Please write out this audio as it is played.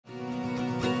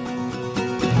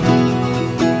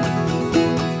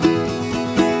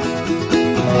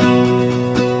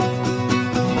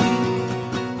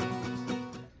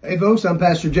folks, I'm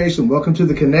Pastor Jason. Welcome to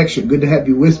The Connection. Good to have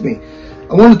you with me.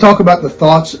 I want to talk about the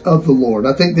thoughts of the Lord.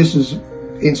 I think this is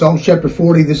in Psalms chapter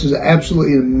 40. This is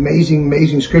absolutely an amazing,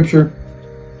 amazing scripture.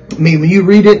 I mean, when you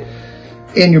read it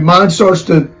and your mind starts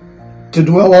to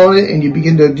dwell on it and you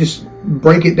begin to just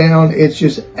break it down, it's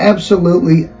just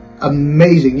absolutely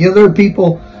amazing. You know, there are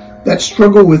people that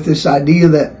struggle with this idea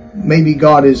that maybe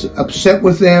God is upset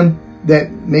with them,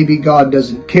 that maybe God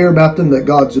doesn't care about them, that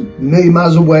God's a million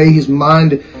miles away. His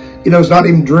mind, is not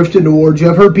even drifting towards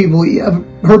you. I've heard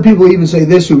people even say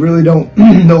this who really don't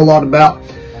know a lot about,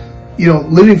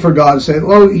 living for God, say,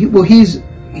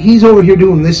 he's over here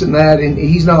doing this and that, and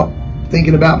he's not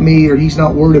thinking about me, or he's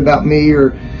not worried about me, or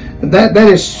that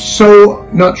is so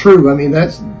not true. I mean,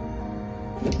 that's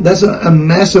a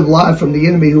massive lie from the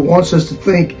enemy, who wants us to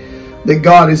think that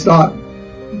God is not,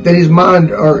 that his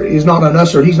mind is not on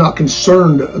us, or he's not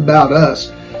concerned about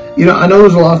us. I know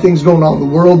there's a lot of things going on in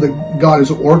the world that God is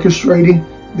orchestrating,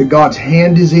 that God's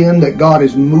hand is in, that God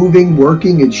is moving,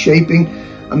 working, and shaping.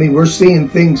 I mean, we're seeing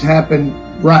things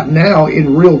happen right now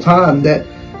in real time that,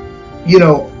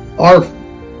 our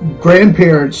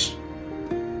grandparents,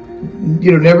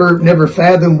 never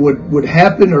fathomed would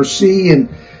happen or see,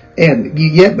 and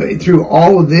yet through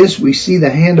all of this, we see the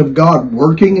hand of God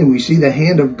working, and we see the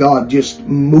hand of God just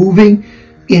moving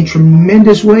in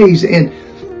tremendous ways. And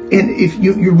if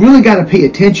you really got to pay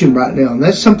attention right now, and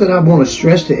that's something I want to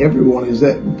stress to everyone, is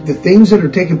that the things that are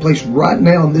taking place right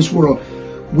now in this world,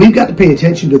 we've got to pay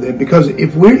attention to them, because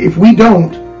if we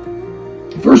don't,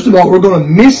 first of all, we're going to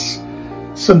miss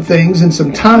some things and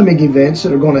some timing events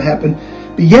that are going to happen.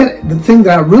 But yet, the thing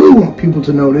that I really want people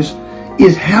to notice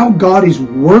is how God is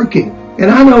working.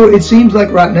 And I know it seems like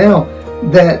right now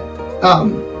that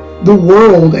the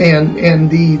world and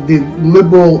the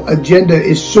liberal agenda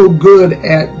is so good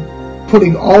at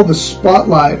putting all the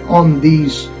spotlight on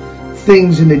these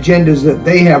things and agendas that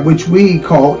they have, which we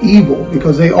call evil,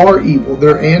 because they are evil.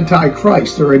 They're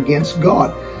anti-Christ. They're against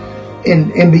God.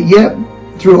 But yet,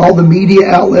 through all the media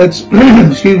outlets,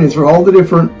 through all the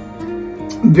different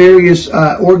various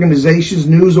organizations,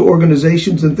 news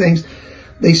organizations and things,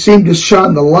 they seem to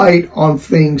shine the light on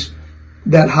things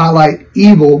that highlight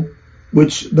evil,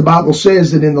 which the Bible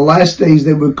says that in the last days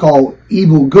they would call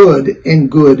evil good and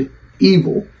good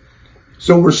evil.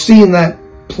 So we're seeing that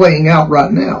playing out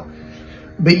right now.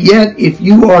 But yet, if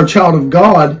you are a child of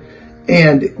God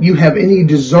and you have any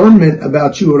discernment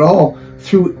about you at all,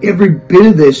 through every bit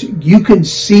of this, you can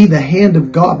see the hand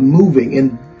of God moving.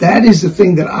 And that is the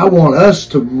thing that I want us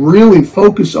to really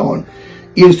focus on,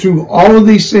 is through all of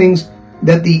these things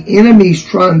that the enemy's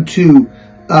trying to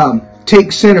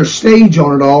take center stage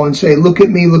on it all and say, look at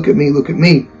me, look at me, look at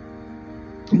me.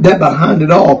 That behind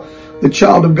it all, the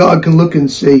child of God can look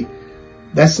and see,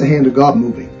 that's the hand of God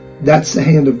moving. That's the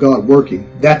hand of God working.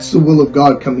 That's the will of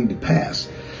God coming to pass.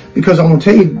 Because I want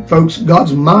to tell you, folks,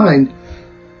 God's mind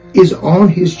is on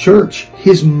his church.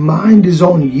 His mind is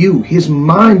on you. His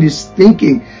mind is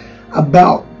thinking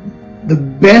about the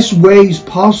best ways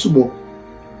possible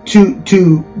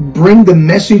to bring the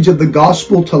message of the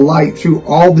gospel to light through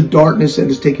all the darkness that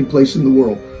is taking place in the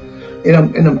world.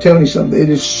 And I'm telling you something, it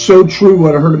is so true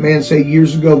what I heard a man say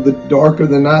years ago: the darker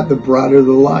the night, the brighter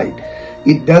the light.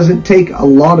 It doesn't take a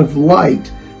lot of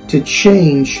light to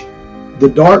change the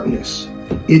darkness.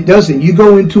 It doesn't. You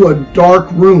go into a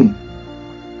dark room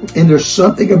and there's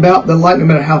something about the light, no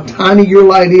matter how tiny your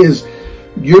light is,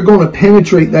 you're going to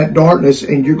penetrate that darkness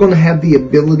and you're going to have the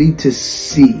ability to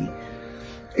see.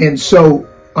 And so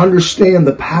understand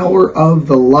the power of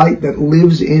the light that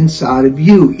lives inside of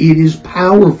you. It is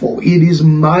powerful. It is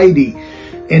mighty.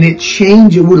 And it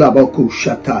changes.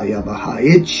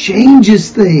 It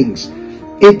changes things.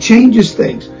 It changes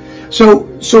things. So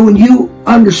when you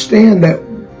understand that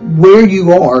where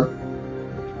you are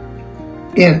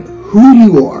and who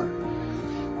you are,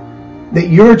 that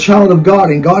you're a child of God,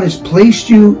 and God has placed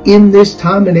you in this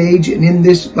time and age, and in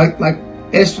this, like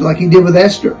Esther, like he did with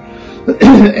Esther.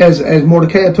 As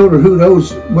Mordecai told her, who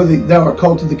knows whether thou art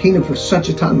called to the kingdom for such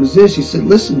a time as this. He said,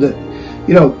 listen,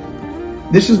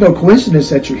 this is no coincidence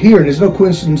that you're here, and it's no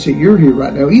coincidence that you're here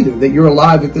right now either, that you're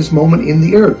alive at this moment in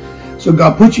the earth. So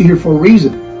God put you here for a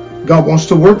reason. God wants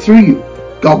to work through you.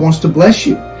 God wants to bless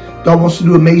you. God wants to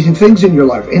do amazing things in your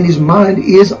life. And his mind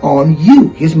is on you.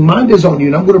 His mind is on you,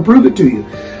 and I'm going to prove it to you.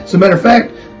 As a matter of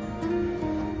fact,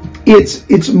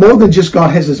 it's more than just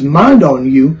God has his mind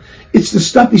on you. It's the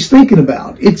stuff he's thinking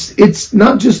about. It's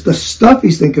not just the stuff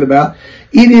he's thinking about.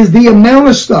 It is the amount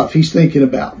of stuff he's thinking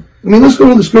about. I mean, let's go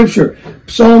to the scripture.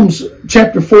 Psalms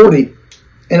chapter 40.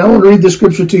 And I want to read the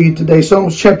scripture to you today.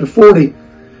 Psalms chapter 40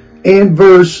 and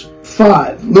verse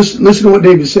 5. Listen to what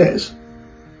David says.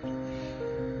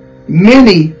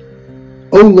 Many,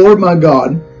 O Lord my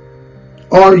God,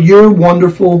 are your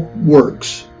wonderful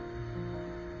works.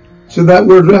 So that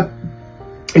word,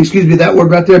 that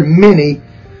word right there, many,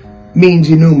 means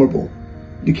innumerable.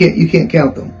 You can't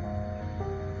count them.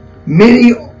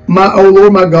 Many, O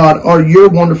Lord my God, are your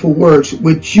wonderful works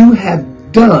which you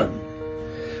have done.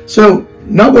 So,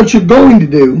 not what you're going to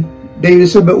do, David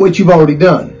said, but what you've already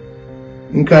done.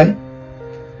 Okay?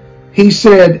 He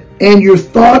said, and your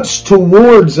thoughts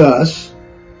towards us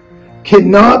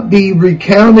cannot be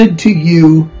recounted to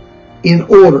you in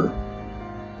order.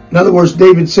 In other words,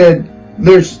 David said,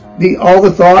 there's all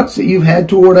the thoughts that you've had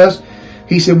toward us.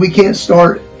 He said, we can't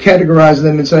start categorizing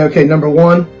them and say, okay, number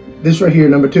one, this right here,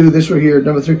 number two, this right here,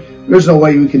 number three. There's no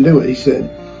way we can do it, he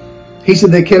said. He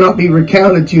said they cannot be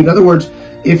recounted to you. In other words,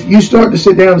 if you start to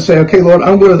sit down and say, okay, Lord,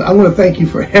 I'm going to thank you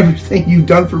for everything you've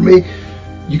done for me.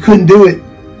 You couldn't do it.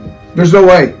 There's no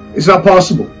way. It's not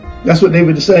possible. That's what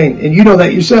David is saying. And you know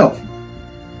that yourself.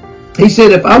 He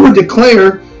said, if I would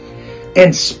declare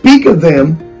and speak of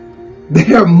them,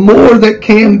 there are more that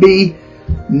can be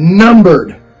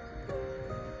numbered.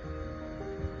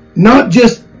 Not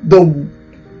just the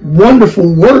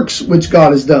wonderful works which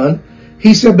God has done.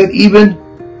 He said, but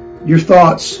even your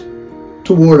thoughts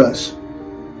toward us.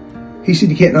 He said,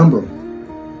 you can't number them.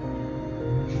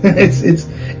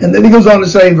 And then he goes on to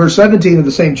say in verse 17 of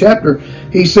the same chapter,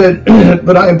 he said,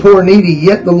 but I am poor and needy,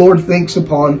 yet the Lord thinks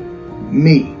upon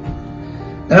me.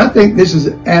 And I think this is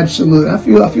absolute. I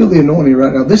feel the anointing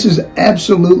right now. This is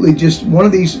absolutely just one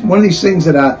of these things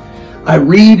that I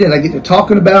read and I get to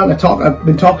talking about, and I've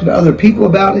been talking to other people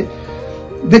about it.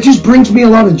 That just brings me a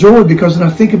lot of joy, because when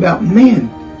I think about, man,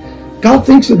 God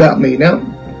thinks about me. Now,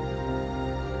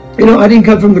 I didn't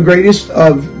come from the greatest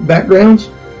of backgrounds,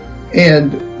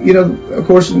 and of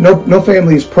course, no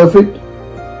family is perfect.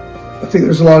 I think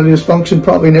there's a lot of dysfunction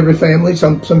probably in every family.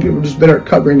 Some people are just better at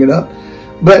covering it up,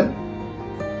 but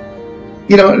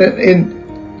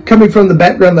and coming from the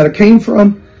background that I came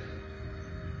from,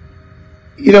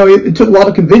 it took a lot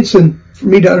of convincing for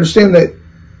me to understand that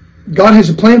God has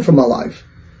a plan for my life.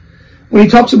 When he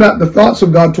talks about the thoughts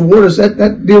of God toward us,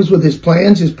 that deals with his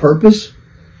plans, his purpose.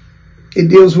 It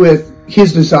deals with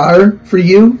his desire for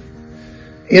you.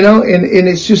 And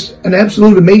it's just an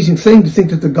absolute amazing thing to think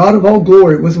that the God of all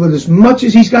glory, with as much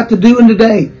as he's got to do in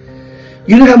today,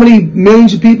 you know how many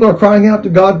millions of people are crying out to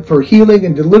God for healing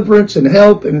and deliverance and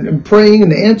help and praying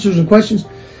and answers and questions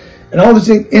and all this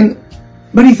thing.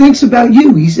 But he thinks about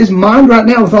you. His mind right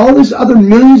now, with all these other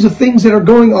millions of things that are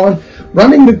going on,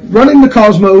 running the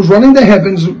cosmos, running the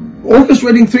heavens,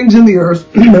 orchestrating things in the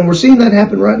earth, and we're seeing that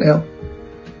happen right now.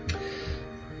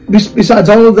 Besides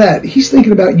all of that, he's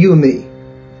thinking about you and me.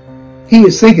 He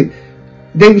is thinking.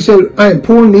 David said, I am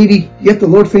poor and needy, yet the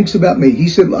Lord thinks about me. He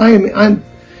said, I'm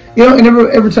and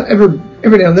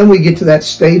every now and then we get to that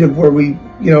state of where we,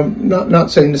 not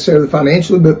saying necessarily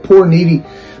financially, but poor and needy,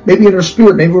 maybe in our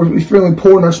spirit. Maybe we're feeling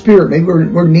poor in our spirit. Maybe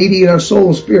we're needy in our soul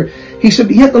and spirit. He said,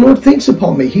 but yet the Lord thinks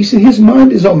upon me. He said, his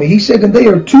mind is on me. He said, and they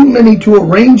are too many to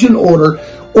arrange in order,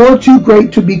 or too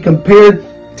great to be compared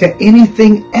to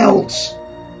anything else.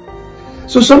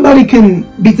 So somebody can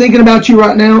be thinking about you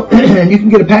right now, and you can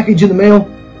get a package in the mail.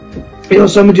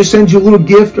 Someone just sends you a little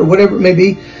gift or whatever it may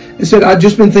be, and said, I've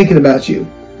just been thinking about you.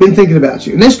 And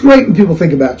that's great when people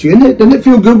think about you. Doesn't it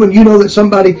feel good when you know that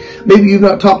somebody maybe you've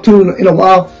not talked to in a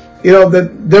while,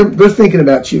 that they're thinking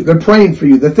about you. They're praying for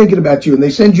you. They're thinking about you, and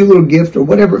they send you a little gift or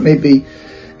whatever it may be.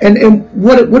 And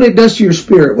what it does to your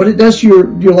spirit, what it does to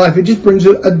your life, it just brings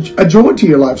a joy to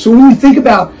your life. So when we think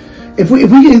about, if we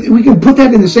can put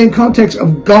that in the same context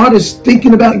of God is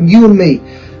thinking about you and me.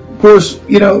 Of course,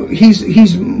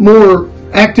 he's more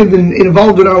active and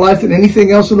involved in our life than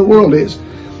anything else in the world is.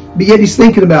 But yet he's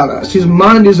thinking about us. His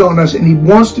mind is on us, and he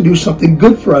wants to do something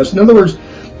good for us. In other words,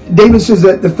 David says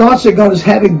that the thoughts that God is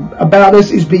having about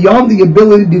us is beyond the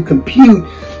ability to compute.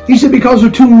 He said because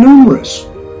they're too numerous.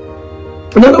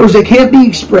 In other words, they can't be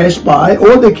expressed by,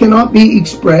 or they cannot be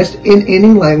expressed in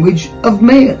any language of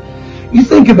man. You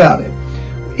think about it.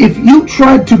 If you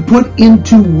tried to put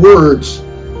into words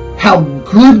how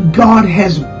good God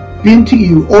has been to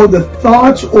you, or the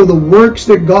thoughts or the works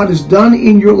that God has done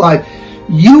in your life,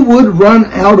 you would run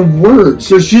out of words.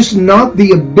 There's just not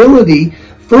the ability,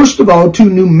 first of all, to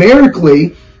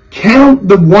numerically count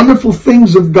the wonderful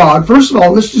things of God. First of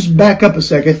all, let's just back up a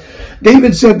second.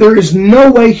 David said there is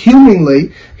no way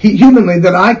humanly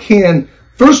that I can,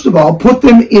 first of all, put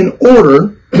them in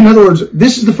order. In other words,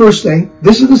 this is the first thing,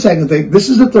 this is the second thing, this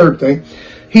is the third thing.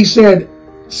 He said,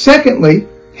 secondly,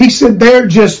 he said they're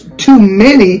just too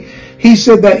many. He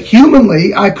said that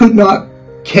humanly I could not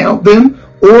count them,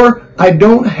 or I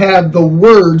don't have the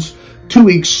words to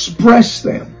express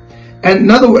them. And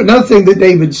another thing that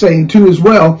David's saying too as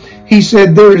well, he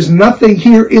said, there is nothing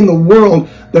here in the world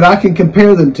that I can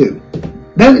compare them to.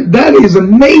 That is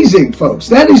amazing, folks.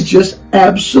 That is just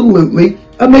absolutely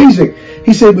amazing.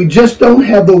 He said, we just don't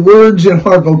have the words in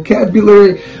our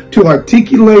vocabulary to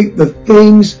articulate the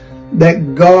things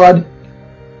that God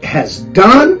has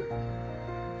done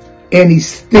and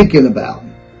he's thinking about.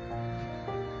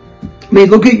 I mean,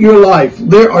 look at your life.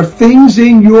 There are things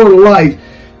in your life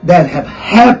that have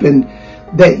happened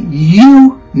that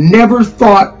you never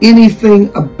thought anything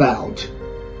about.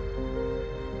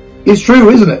 It's true,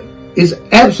 isn't it? It's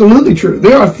absolutely true.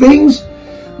 There are things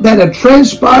that have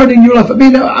transpired in your life. I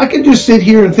mean, I can just sit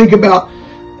here and think about,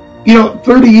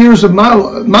 30 years of my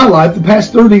life, the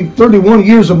past 31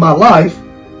 years of my life,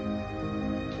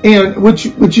 and which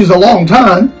is a long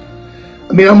time.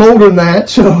 I mean, I'm older than that,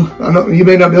 so I know you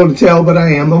may not be able to tell, but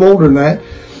I am. I'm older than that.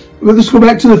 But let's go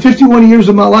back to the 51 years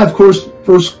of my life. Of course,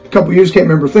 first couple of years, can't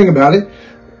remember a thing about it.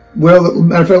 Well,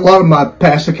 matter of fact, a lot of my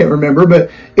past I can't remember. But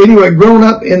anyway, growing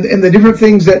up and the different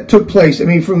things that took place. I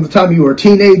mean, from the time you were a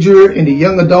teenager into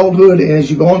young adulthood, and as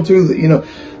you're going through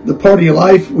the part of your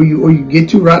life where you get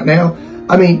to right now.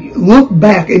 I mean, look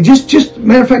back and just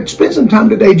matter of fact, spend some time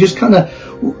today just kind of,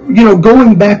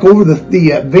 going back over the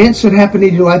events that happened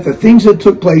in your life, the things that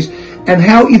took place, and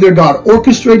how either God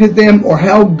orchestrated them or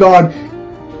how God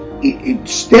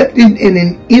stepped in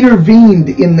and intervened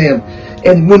in them.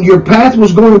 And when your path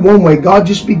was going one way, God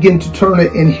just began to turn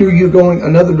it, and here you're going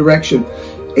another direction.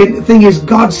 And the thing is,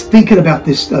 God's thinking about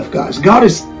this stuff, guys. God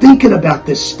is thinking about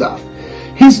this stuff.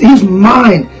 His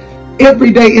mind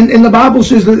every day. And the Bible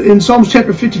says that in Psalms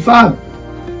chapter 55,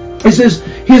 it says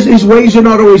his ways are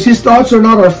not always, his thoughts are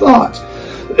not our thoughts.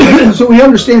 So we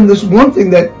understand this one thing,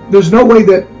 that there's no way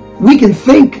that we can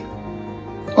think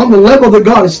on the level that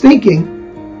God is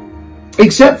thinking,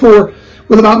 except for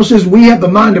when the Bible says we have the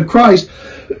mind of Christ.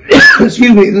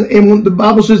 Excuse me. And when the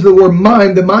Bible says the word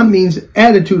mind, the mind means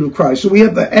attitude of Christ. So we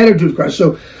have the attitude of Christ.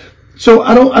 So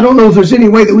I don't know if there's any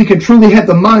way that we can truly have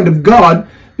the mind of God,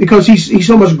 because he's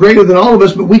so much greater than all of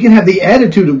us, but we can have the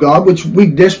attitude of God, which we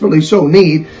desperately so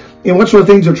need. And what sort of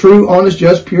things are true, honest,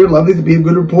 just, pure, lovely, to be of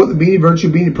good report, the being of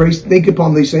virtue, being of praise, think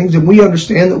upon these things. And we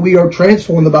understand that we are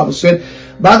transformed, the Bible said,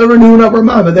 by the renewing of our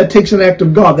mind. But that takes an act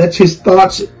of God. That's his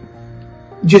thoughts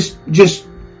just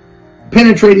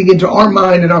penetrating into our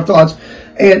mind and our thoughts,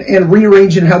 and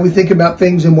rearranging how we think about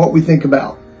things and what we think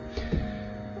about.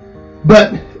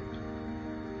 But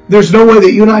there's no way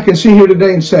that you and I can sit here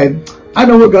today and say, I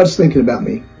know what God's thinking about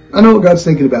me. I know what God's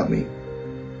thinking about me.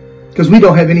 Because we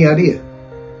don't have any idea.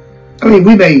 I mean,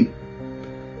 we may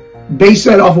base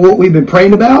that off of what we've been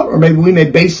praying about, or maybe we may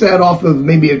base that off of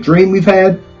maybe a dream we've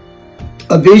had,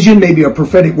 a vision, maybe a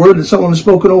prophetic word that someone has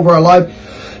spoken over our life.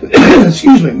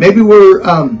 Excuse me. Maybe we're,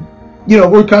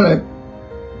 we're kind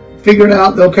of figuring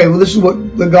out, okay, well, this is what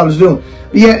God is doing.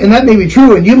 But yeah, and that may be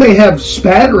true, and you may have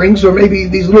spatterings, or maybe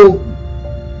these little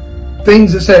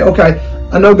things that say, okay,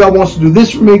 I know God wants to do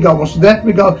this for me, God wants to do that for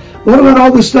me, God. What about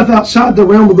all this stuff outside the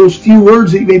realm of those few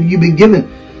words that maybe you've been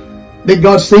given, that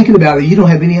God's thinking about it? You don't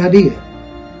have any idea.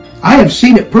 I have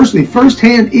seen it personally,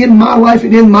 firsthand, in my life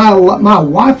and in my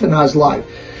wife and I's life,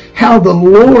 how the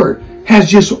Lord has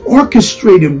just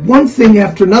orchestrated one thing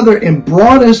after another and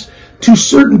brought us to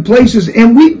certain places,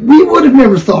 and we would have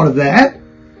never thought of that.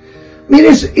 I mean,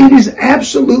 it is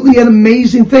absolutely an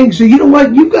amazing thing. So you know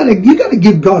what? You got to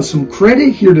give God some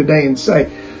credit here today and say,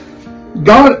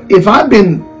 God, if I've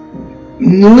been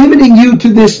limiting you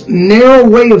to this narrow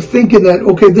way of thinking that,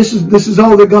 okay, this is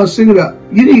all that God's thinking about,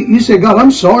 you say, God,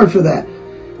 I'm sorry for that.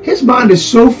 His mind is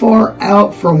so far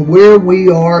out from where we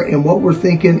are and what we're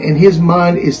thinking, and his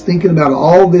mind is thinking about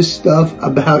all this stuff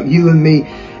about you and me,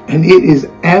 and it is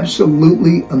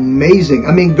absolutely amazing.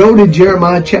 I mean, go to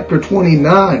Jeremiah chapter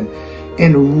 29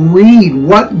 and read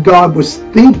what God was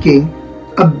thinking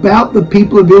about the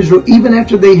people of Israel, even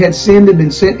after they had sinned and been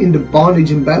sent into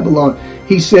bondage in Babylon.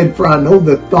 He said, for I know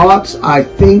the thoughts I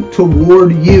think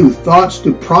toward you, thoughts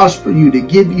to prosper you, to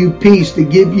give you peace, to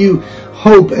give you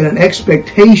hope and an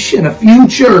expectation, a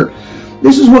future.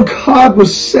 This is what God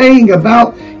was saying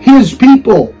about his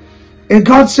people. And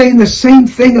God's saying the same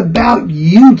thing about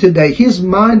you today. His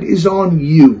mind is on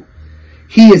you.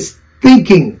 He is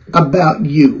thinking about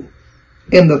you.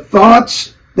 And the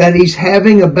thoughts that he's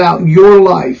having about your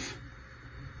life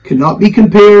cannot be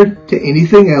compared to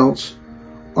anything else,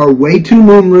 are way too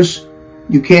numerous.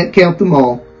 You can't count them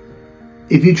all.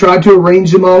 If you tried to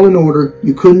arrange them all in order,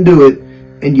 you couldn't do it.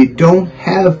 And you don't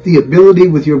have the ability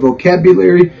with your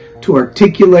vocabulary to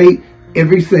articulate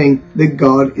everything that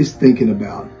God is thinking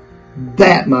about.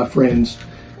 That, my friends,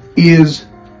 is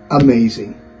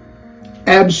amazing.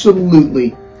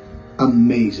 Absolutely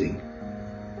amazing.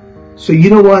 So you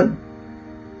know what?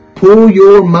 Pull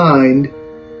your mind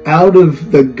out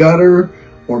of the gutter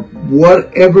or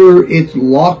whatever it's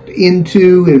locked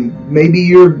into, and maybe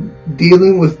you're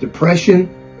dealing with depression.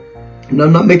 And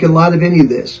I'm not making light of any of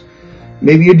this.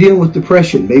 Maybe you're dealing with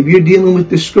depression. Maybe you're dealing with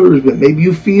discouragement. Maybe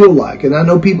you feel like, and I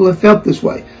know people have felt this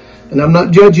way, and I'm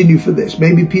not judging you for this.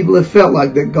 Maybe people have felt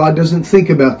like that God doesn't think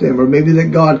about them, or maybe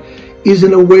that God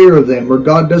isn't aware of them, or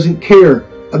God doesn't care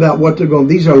about what they're going.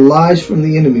 These are lies from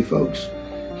the enemy, folks.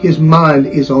 His mind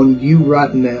is on you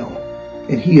right now,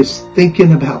 and he is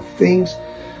thinking about things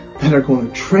that are going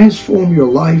to transform your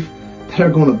life, that are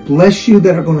going to bless you,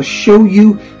 that are going to show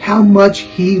you how much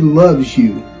he loves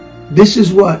you. This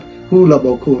is what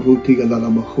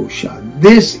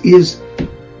this is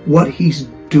what he's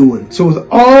doing. So with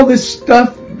all this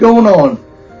stuff going on,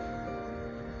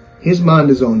 his mind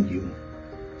is on you.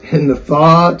 And the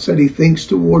thoughts that he thinks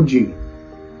towards you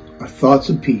are thoughts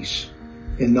of peace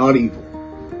and not evil.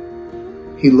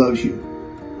 He loves you.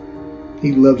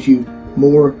 He loves you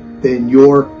more than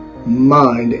your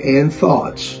mind and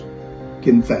thoughts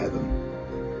can fathom.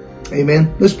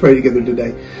 Amen. Let's pray together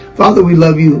today. Father, we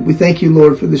love you. We thank you,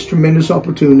 Lord, for this tremendous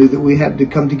opportunity that we have to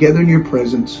come together in your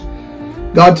presence.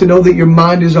 God, to know that your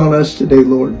mind is on us today,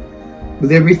 Lord.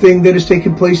 With everything that is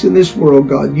taking place in this world,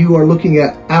 God, you are looking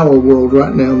at our world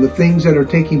right now and the things that are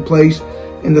taking place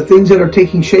and the things that are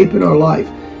taking shape in our life.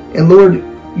 And Lord,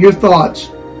 your thoughts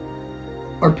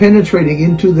are penetrating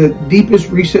into the deepest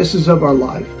recesses of our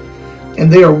life.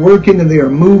 And they are working and they are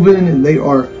moving and they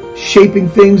are shaping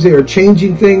things. They are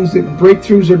changing things. That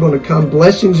breakthroughs are going to come.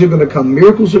 Blessings are going to come.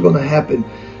 Miracles are going to happen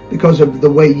because of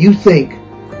the way you think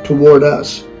toward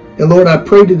us. And Lord, I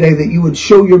pray today that you would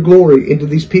show your glory into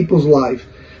these people's life.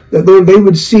 That, Lord, they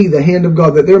would see the hand of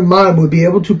God. That their mind would be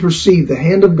able to perceive the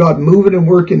hand of God moving and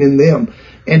working in them.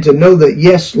 And to know that,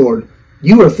 yes, Lord,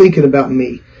 you are thinking about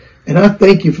me. And I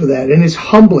thank you for that. And it's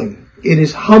humbling. It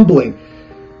is humbling.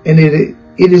 And it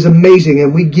is amazing.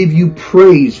 And we give you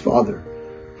praise, Father,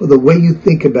 for the way you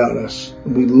think about us.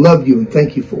 And we love you and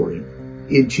thank you for it.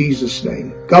 In Jesus'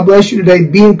 name. God bless you today.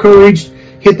 Be encouraged.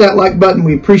 Hit that like button.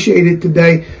 We appreciate it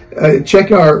today.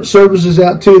 Check our services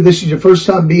out too. This is your first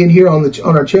time being here on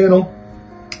our channel.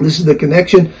 This is The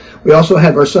Connection. We also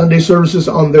have our Sunday services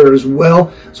on there as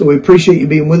well. So we appreciate you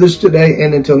being with us today.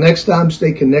 And until next time,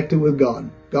 stay connected with God.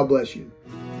 God bless you.